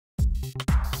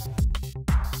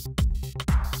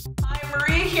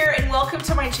here and welcome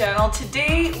to my channel.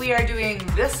 Today we are doing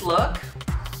this look,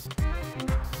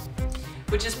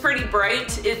 which is pretty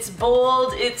bright. It's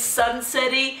bold, it's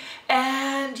sunsetty,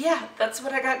 and yeah, that's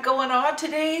what I got going on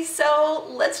today. So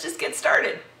let's just get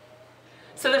started.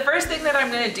 So the first thing that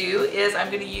I'm gonna do is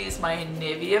I'm gonna use my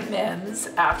Nivea Men's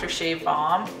Aftershave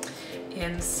Balm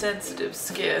in sensitive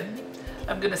skin.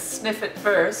 I'm gonna sniff it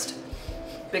first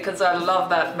because I love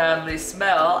that manly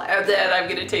smell, and then I'm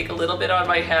gonna take a little bit on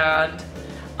my hand.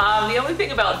 The only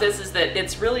thing about this is that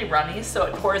it's really runny, so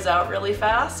it pours out really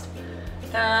fast,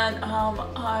 and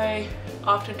I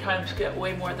oftentimes get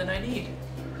way more than I need.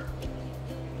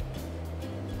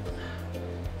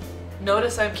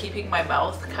 Notice I'm keeping my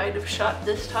mouth kind of shut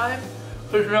this time,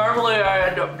 because normally I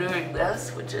end up doing this,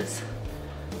 which is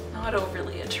not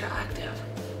overly attractive.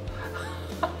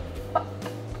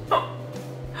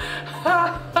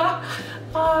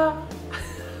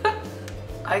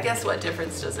 I guess what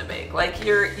difference does it make? Like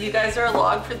you guys are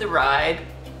along for the ride.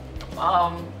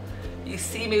 You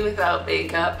see me without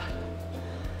makeup.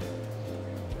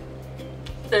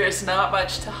 There's not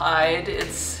much to hide.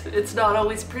 It's not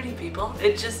always pretty, people.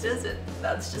 It just isn't.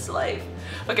 That's just life.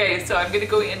 Okay, so I'm gonna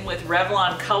go in with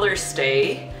Revlon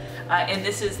Colorstay, and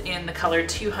this is in the color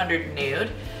 200 Nude.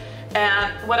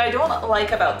 And what I don't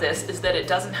like about this is that it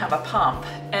doesn't have a pump.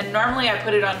 And normally I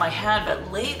put it on my hand,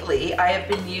 but lately I have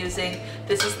been using,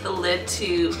 this is the lid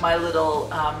to my little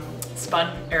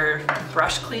sponge or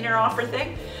brush cleaner offer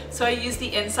thing. So I use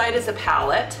the inside as a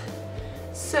palette.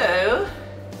 So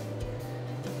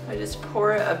I just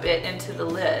pour a bit into the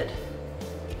lid,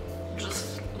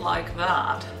 just like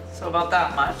that. So about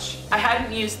that much. I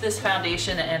hadn't used this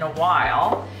foundation in a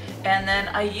while, and then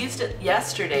I used it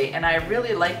yesterday and I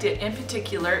really liked it, in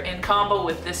particular in combo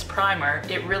with this primer.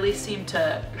 It really seemed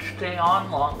to stay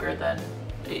on longer than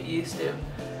it used to.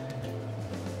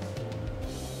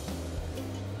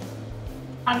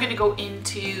 I'm gonna go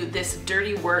into this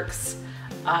Dirty Works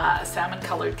salmon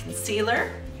colored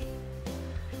concealer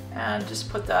and just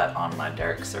put that on my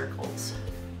dark circles.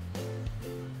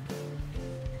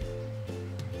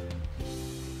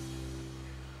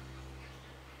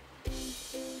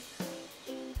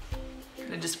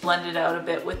 Just blend it out a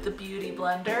bit with the Beauty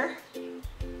Blender.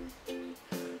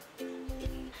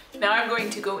 Now I'm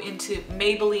going to go into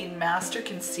Mabeline Master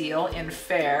Conceal in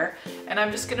Fair, and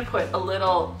I'm just gonna put a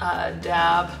little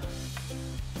dab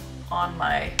on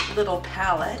my little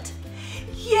palette.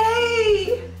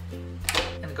 Yay!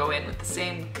 And go in with the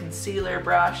same concealer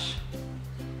brush.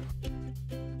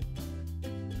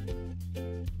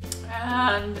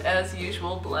 And as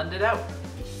usual, blend it out.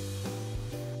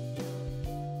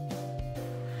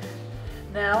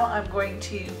 Now I'm going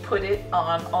to put it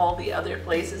on all the other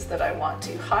places that I want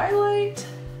to highlight.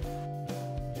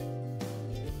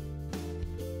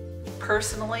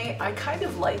 Personally, I kind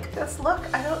of like this look.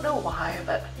 I don't know why,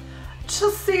 but it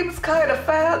just seems kind of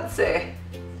fancy.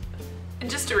 And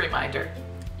just a reminder,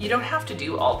 you don't have to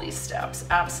do all these steps.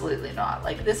 Absolutely not.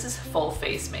 Like, this is full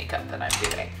face makeup that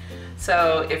I'm doing.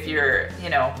 So if you're, you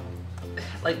know,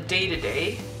 like day to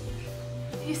day,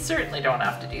 you certainly don't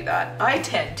have to do that. I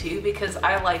tend to because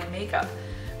I like makeup,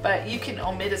 but you can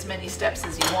omit as many steps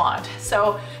as you want.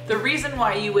 So the reason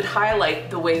why you would highlight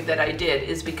the way that I did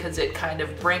is because it kind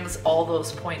of brings all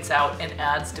those points out and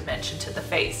adds dimension to the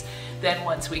face. Then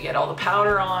once we get all the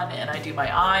powder on and I do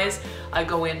my eyes, I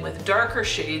go in with darker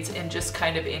shades and just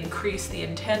kind of increase the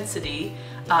intensity,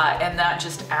 and that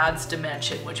just adds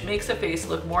dimension, which makes a face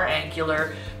look more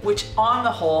angular, which on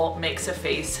the whole makes a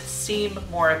face seem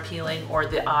more appealing, or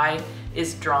the eye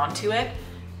is drawn to it.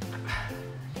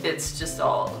 It's just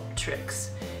all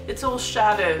tricks. It's all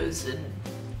shadows and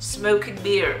smoke and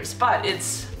mirrors, but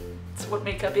it's what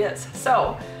makeup is.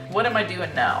 So what am I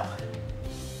doing now?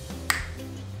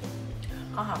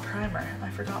 Primer. I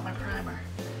forgot my primer.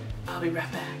 I'll be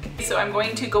right back. So I'm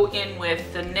going to go in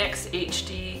with the NYX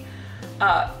HD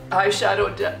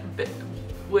eyeshadow,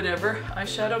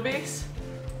 eyeshadow base.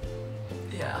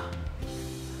 Yeah.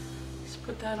 Just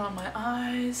put that on my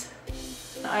eyes.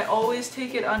 I always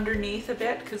take it underneath a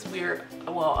bit because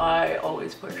I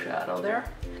always put shadow there.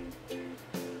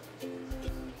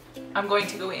 I'm going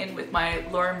to go in with my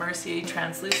Mercier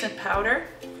translucent powder.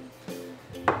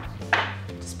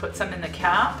 Put some in the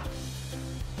cap,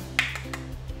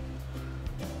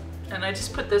 and I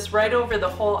just put this right over the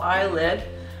whole eyelid.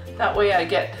 That way I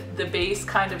get the base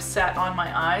kind of set on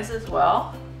my eyes as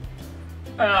well.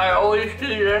 And I always do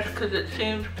this because it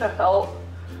seems to help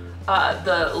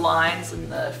the lines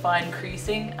and the fine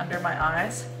creasing under my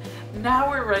eyes. Now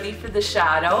we're ready for the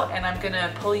shadow, and I'm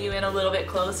gonna pull you in a little bit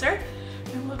closer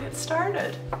and we'll get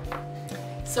started.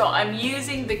 So I'm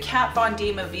using the Kat Von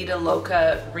D Vida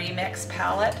Loca Remix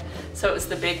palette. So it was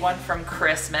the big one from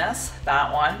Christmas,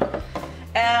 that one.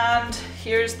 And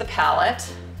here's the palette.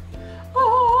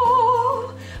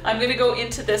 Oh, I'm gonna go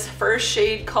into this first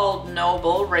shade called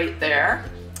Noble right there.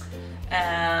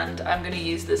 And I'm gonna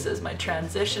use this as my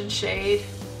transition shade.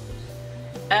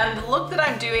 And the look that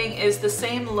I'm doing is the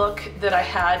same look that I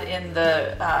had in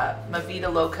the Vida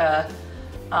Loca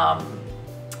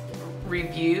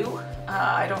review.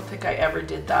 I don't think I ever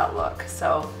did that look,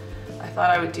 so I thought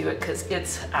I would do it because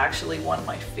it's actually one of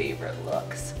my favorite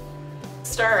looks. To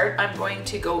start, I'm going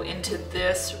to go into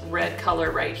this red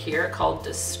color right here called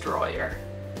Destroyer.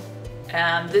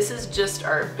 And this is just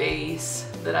our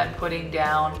base that I'm putting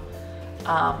down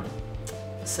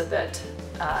so that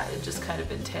it just kind of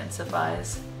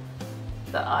intensifies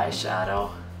the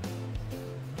eyeshadow.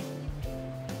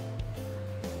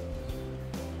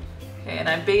 Okay, and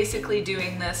I'm basically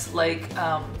doing this like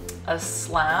a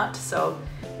slant, so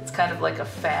it's kind of like a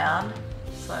fan.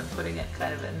 So I'm putting it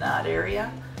kind of in that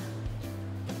area.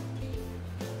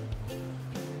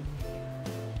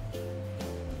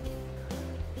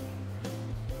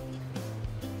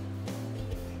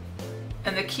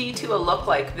 And the key to a look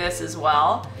like this as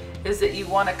well is that you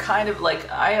want to kind of like,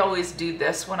 I always do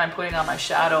this when I'm putting on my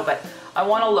shadow, but I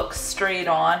want to look straight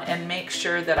on and make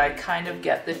sure that I kind of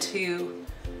get the two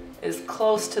as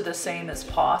close to the same as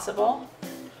possible.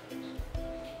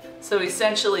 So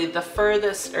essentially the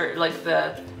furthest, or like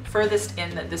the furthest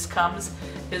in that this comes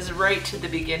is right to the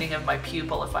beginning of my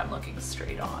pupil if I'm looking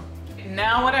straight on.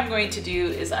 Now what I'm going to do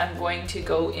is I'm going to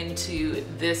go into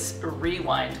this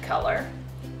Rewind color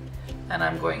and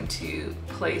I'm going to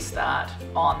place that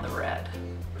on the red.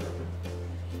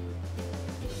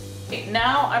 Okay,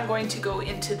 now I'm going to go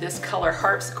into this color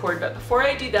Harpsichord, but before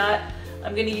I do that,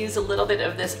 I'm going to use a little bit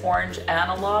of this orange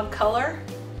analog color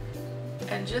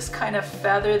and just kind of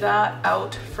feather that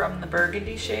out from the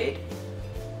burgundy shade.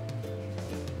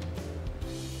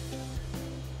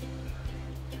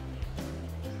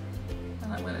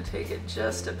 And I'm going to take it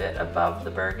just a bit above the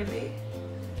burgundy.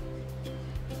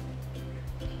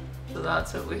 So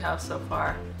that's what we have so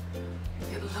far.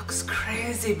 It looks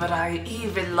crazy, but I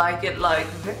even like it like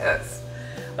this.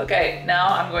 Okay, now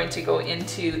I'm going to go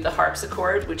into the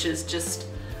Harpsichord, which is just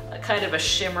a kind of a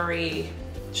shimmery,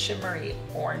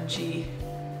 orangey,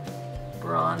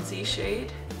 bronzy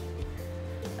shade.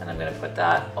 And I'm going to put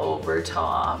that over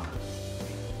top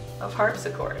of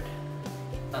Harpsichord.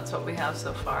 That's what we have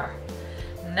so far.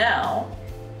 Now,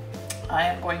 I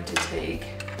am going to take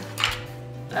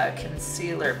a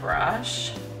concealer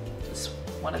brush, just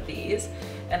one of these,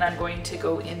 and I'm going to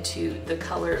go into the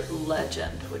color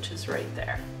Legend, which is right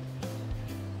there.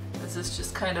 This is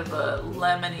just kind of a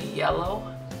lemony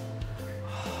yellow.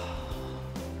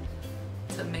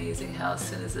 It's amazing how as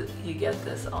soon as you get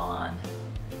this on,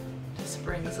 it just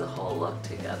brings the whole look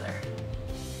together.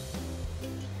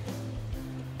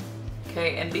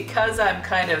 Okay, and because I'm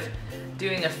kind of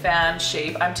doing a fan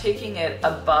shape, I'm taking it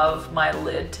above my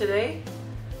lid today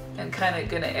and kind of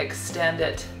gonna extend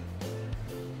it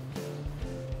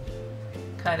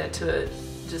kind of to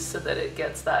just so that it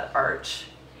gets that arch,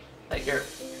 like your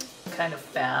kind of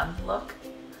fan look.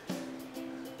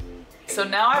 So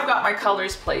now I've got my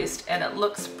colors placed and it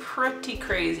looks pretty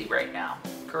crazy right now,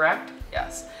 correct?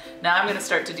 Yes. Now I'm going to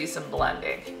start to do some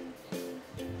blending.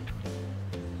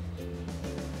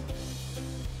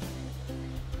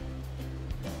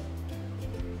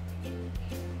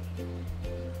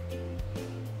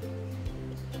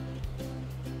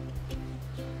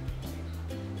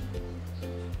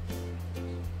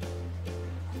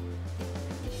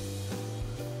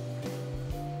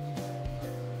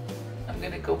 I'm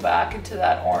going to go back into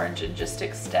that orange and just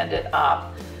extend it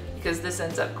up because this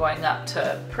ends up going up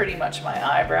to pretty much my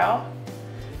eyebrow,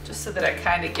 just so that I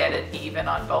kind of get it even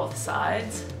on both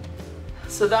sides.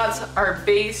 So that's our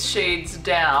base shades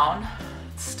down.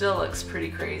 It still looks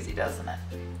pretty crazy, doesn't it?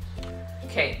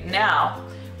 Okay, now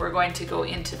we're going to go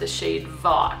into the shade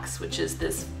Vox, which is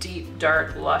this deep,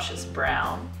 dark, luscious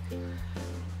brown.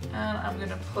 And I'm going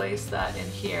to place that in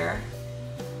here.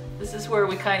 This is where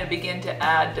we kind of begin to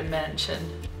add dimension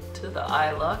to the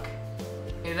eye look.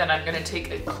 Okay, then I'm going to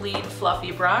take a clean,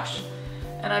 fluffy brush,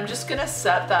 and I'm just going to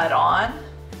set that on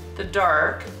the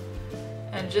dark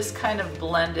and just kind of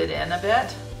blend it in a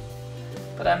bit.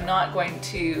 But I'm not going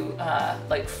to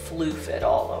like floof it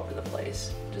all over the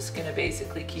place. I'm just going to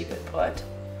basically keep it put.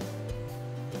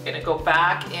 I'm going to go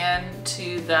back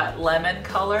into that lemon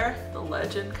color, the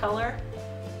Legend color,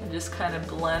 and just kind of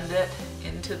blend it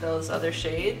into those other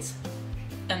shades.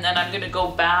 And then I'm going to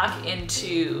go back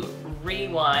into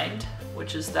Rewind,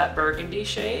 which is that burgundy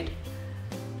shade,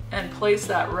 and place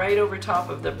that right over top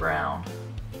of the brown.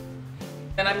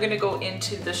 Then I'm gonna go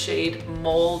into the shade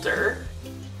Molder.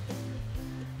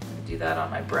 Do that on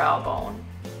my brow bone.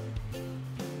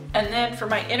 And then for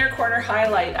my inner corner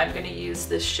highlight, I'm gonna use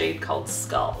this shade called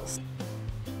Skulls.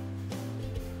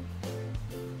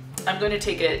 I'm going to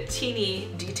take a teeny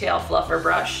detail fluffer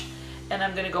brush and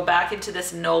I'm going to go back into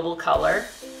this Noble color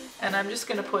and I'm just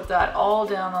going to put that all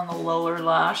down on the lower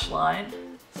lash line.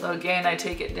 So again, I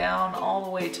take it down all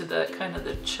the way to the kind of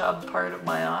the chub part of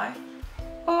my eye,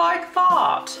 like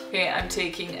that. Okay, I'm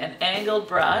taking an angled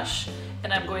brush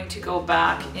and I'm going to go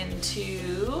back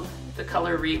into the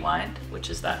color Rewind, which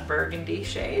is that burgundy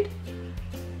shade,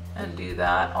 and do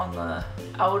that on the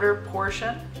outer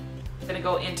portion. I'm gonna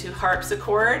go into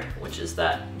Harpsichord, which is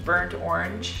that burnt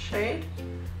orange shade.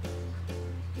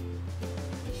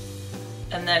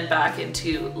 And then back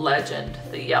into Legend,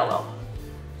 the yellow.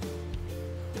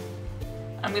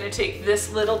 I'm gonna take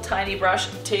this little tiny brush,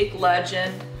 take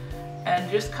Legend, and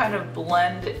just kind of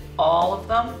blend all of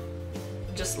them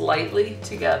just lightly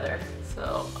together.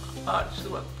 So that's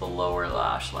what the lower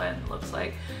lash line looks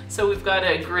like. So we've got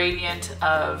a gradient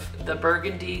of the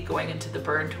burgundy going into the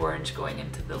burnt orange, going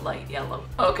into the light yellow.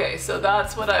 Okay, so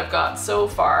that's what I've got so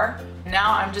far.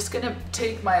 Now I'm just gonna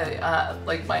take my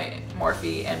like my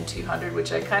Morphe M200,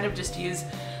 which I kind of just use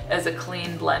as a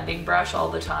clean blending brush all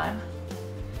the time.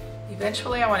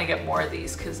 Eventually I want to get more of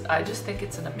these because I just think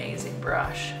it's an amazing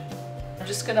brush. I'm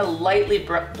just gonna lightly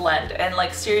blend, and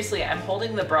like seriously, I'm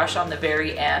holding the brush on the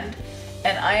very end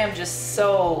and I am just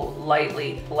so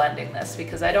lightly blending this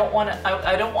because I don't want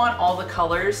all the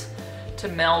colors to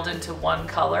meld into one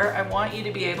color. I want you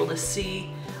to be able to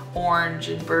see orange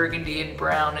and burgundy and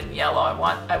brown and yellow.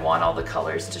 I want all the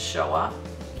colors to show up.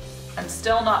 I'm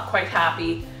still not quite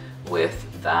happy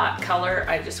with that color.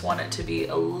 I just want it to be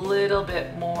a little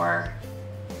bit more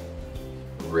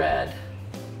red.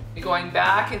 Going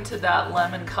back into that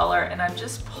lemon color and I'm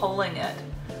just pulling it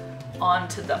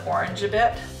onto the orange a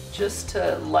bit, just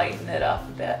to lighten it up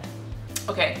a bit.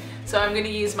 Okay, so I'm going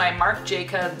to use my Marc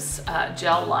Jacobs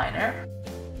gel liner.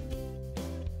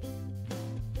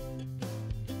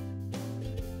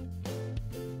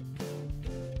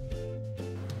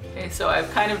 Okay, so I've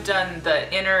kind of done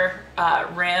the inner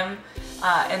rim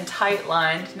and tight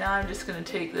lined. Now I'm just going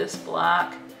to take this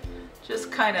black,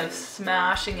 just kind of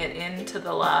smashing it into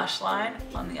the lash line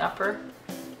on the upper.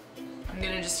 I'm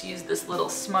going to just use this little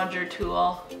smudger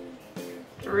tool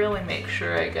to really make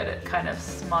sure I get it kind of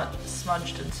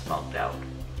smudged and smoked out.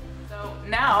 So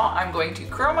now I'm going to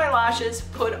curl my lashes,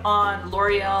 put on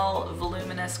L'Oreal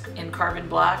Voluminous in Carbon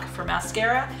Black for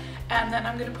mascara, and then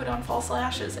I'm going to put on false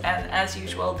lashes. And as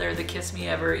usual, they're the Kiss Me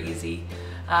Ever Easy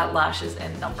lashes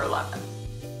in number 11.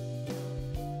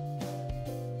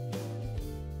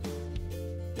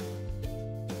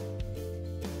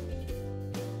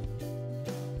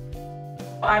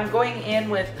 I'm going in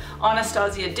with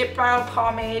Anastasia Dip Brow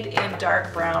Pomade in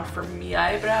dark brown for me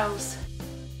eyebrows.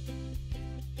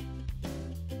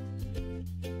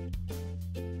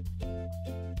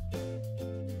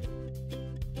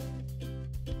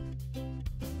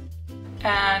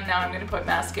 And now I'm going to put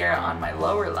mascara on my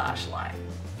lower lash line.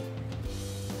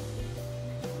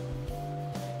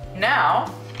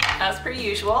 Now, as per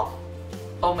usual,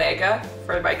 Omega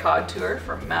for my contour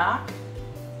from M.A.C.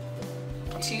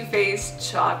 Too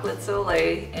Faced Chocolate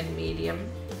Soleil in medium.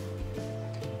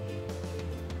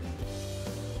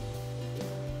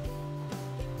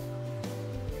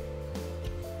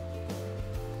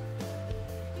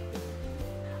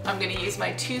 I'm going to use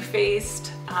my Too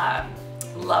Faced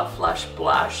Love Flush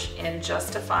Blush in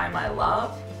Justify My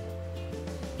Love.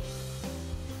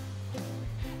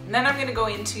 And then I'm going to go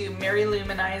into MaryLou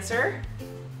Manizer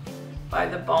by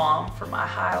the Balm for my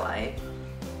highlight.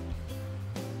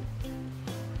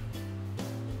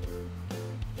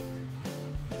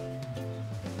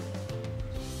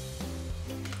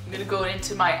 I'm going to go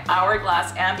into my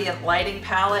Hourglass Ambient Lighting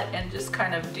Palette and just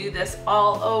kind of do this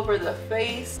all over the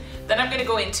face. Then I'm going to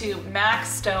go into M.A.C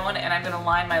Stone and I'm going to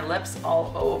line my lips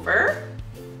all over.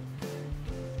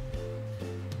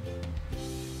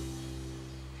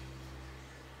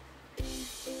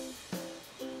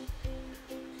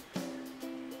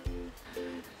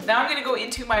 Now I'm going to go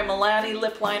into my Milani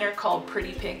lip liner called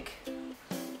Pretty Pink.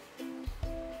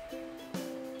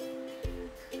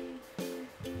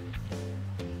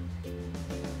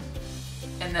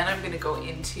 And then I'm going to go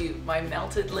into my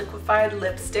Melted Liquified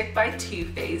Lipstick by Too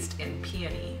Faced in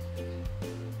Peony.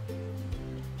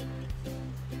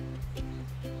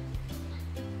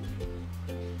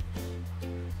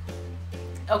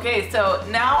 Okay, so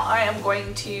now I am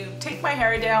going to take my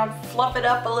hair down, fluff it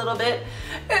up a little bit,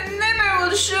 and then I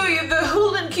will show you the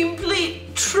whole and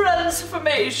complete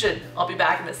transformation. I'll be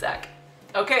back in a sec.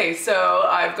 Okay, so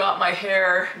I've got my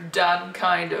hair done,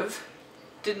 kind of.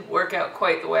 Didn't work out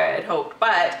quite the way I had hoped,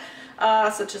 but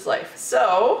such is life.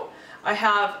 So I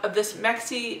have this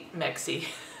M.A.C.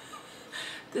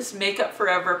 this Makeup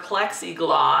Forever Plexi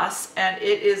Gloss, and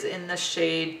it is in the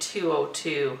shade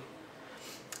 202.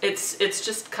 It's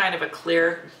just kind of a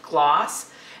clear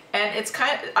gloss, and it's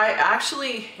kind of,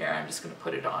 here, I'm just going to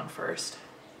put it on first.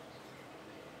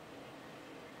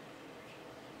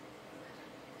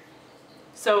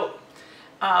 So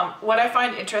what I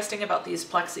find interesting about these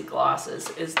plexi glosses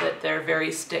is that they're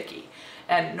very sticky,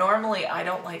 and normally I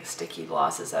don't like sticky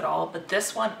glosses at all, but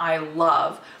this one I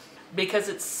love because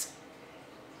it's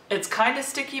kind of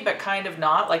sticky but kind of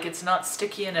not. Like, it's not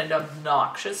sticky in an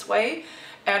obnoxious way.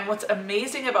 And what's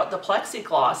amazing about the plexi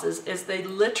glosses is they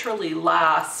literally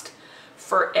last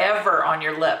forever on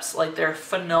your lips. Like, they're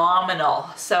phenomenal.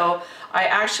 So I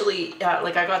actually,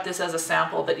 like, I got this as a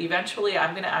sample, but eventually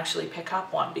I'm gonna actually pick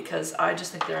up one because I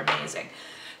just think they're amazing.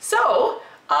 So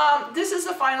this is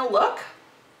the final look.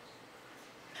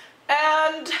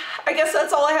 And I guess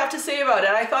that's all I have to say about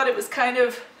it. I thought it was kind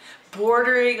of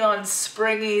bordering on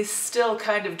springy, still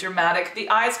kind of dramatic. The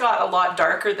eyes got a lot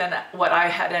darker than what I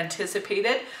had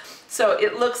anticipated, so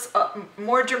it looks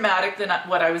more dramatic than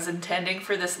what I was intending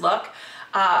for this look,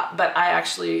 but I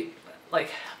actually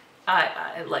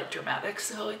I like dramatic,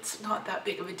 so it's not that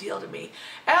big of a deal to me.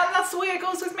 And that's the way it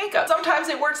goes with makeup. Sometimes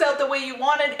it works out the way you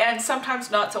want it, and sometimes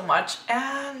not so much,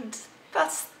 and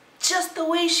that's just the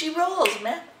way she rolls,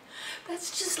 man.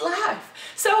 That's just life.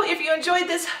 So if you enjoyed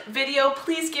this video,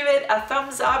 please give it a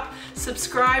thumbs up,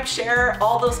 subscribe, share,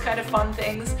 all those kind of fun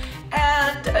things.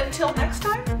 And until next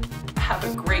time, have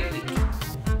a great